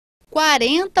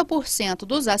40%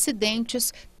 dos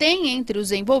acidentes têm entre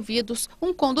os envolvidos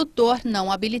um condutor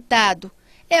não habilitado.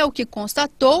 É o que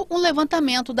constatou um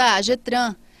levantamento da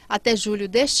AGETRAN. Até julho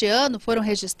deste ano, foram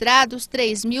registrados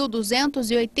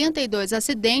 3.282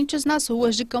 acidentes nas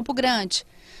ruas de Campo Grande.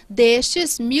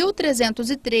 Destes,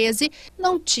 1.313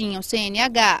 não tinham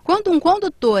CNH. Quando um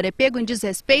condutor é pego em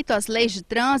desrespeito às leis de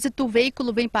trânsito, o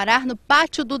veículo vem parar no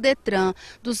pátio do Detran.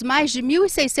 Dos mais de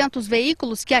 1.600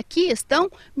 veículos que aqui estão,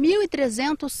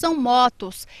 1.300 são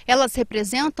motos. Elas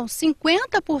representam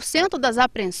 50% das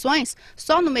apreensões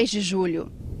só no mês de julho.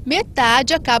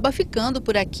 Metade acaba ficando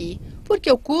por aqui, porque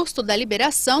o custo da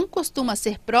liberação costuma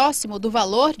ser próximo do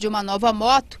valor de uma nova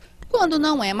moto, quando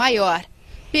não é maior.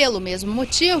 Pelo mesmo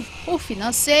motivo, o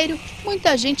financeiro,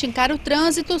 muita gente encara o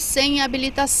trânsito sem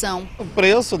habilitação. O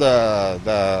preço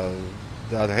da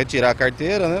retirar a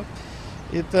carteira, né?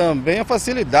 E também a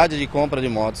facilidade de compra de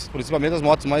motos, principalmente as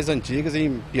motos mais antigas e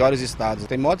em piores estados.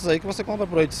 Tem motos aí que você compra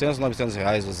por 800, 900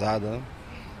 reais usada, né?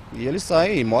 E eles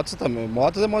saem, motos também,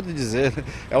 motos é modo de dizer,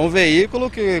 é um veículo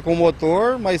com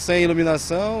motor, mas sem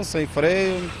iluminação, sem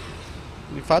freio,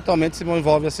 e fatalmente se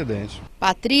envolve acidente.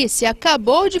 Patrícia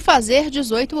acabou de fazer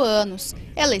 18 anos.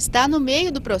 Ela está no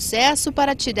meio do processo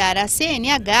para tirar a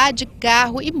CNH de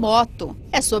carro e moto.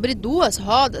 É sobre 2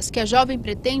 rodas que a jovem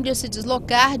pretende se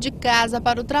deslocar de casa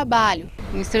para o trabalho.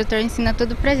 O instrutor ensina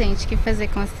tudo pra gente, que fazer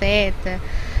com seta,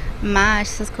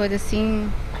 marcha, essas coisas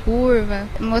assim, curva.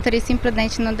 O motorista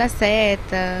imprudente não dá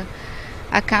seta,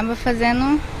 acaba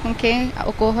fazendo com que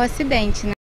ocorra um acidente, né?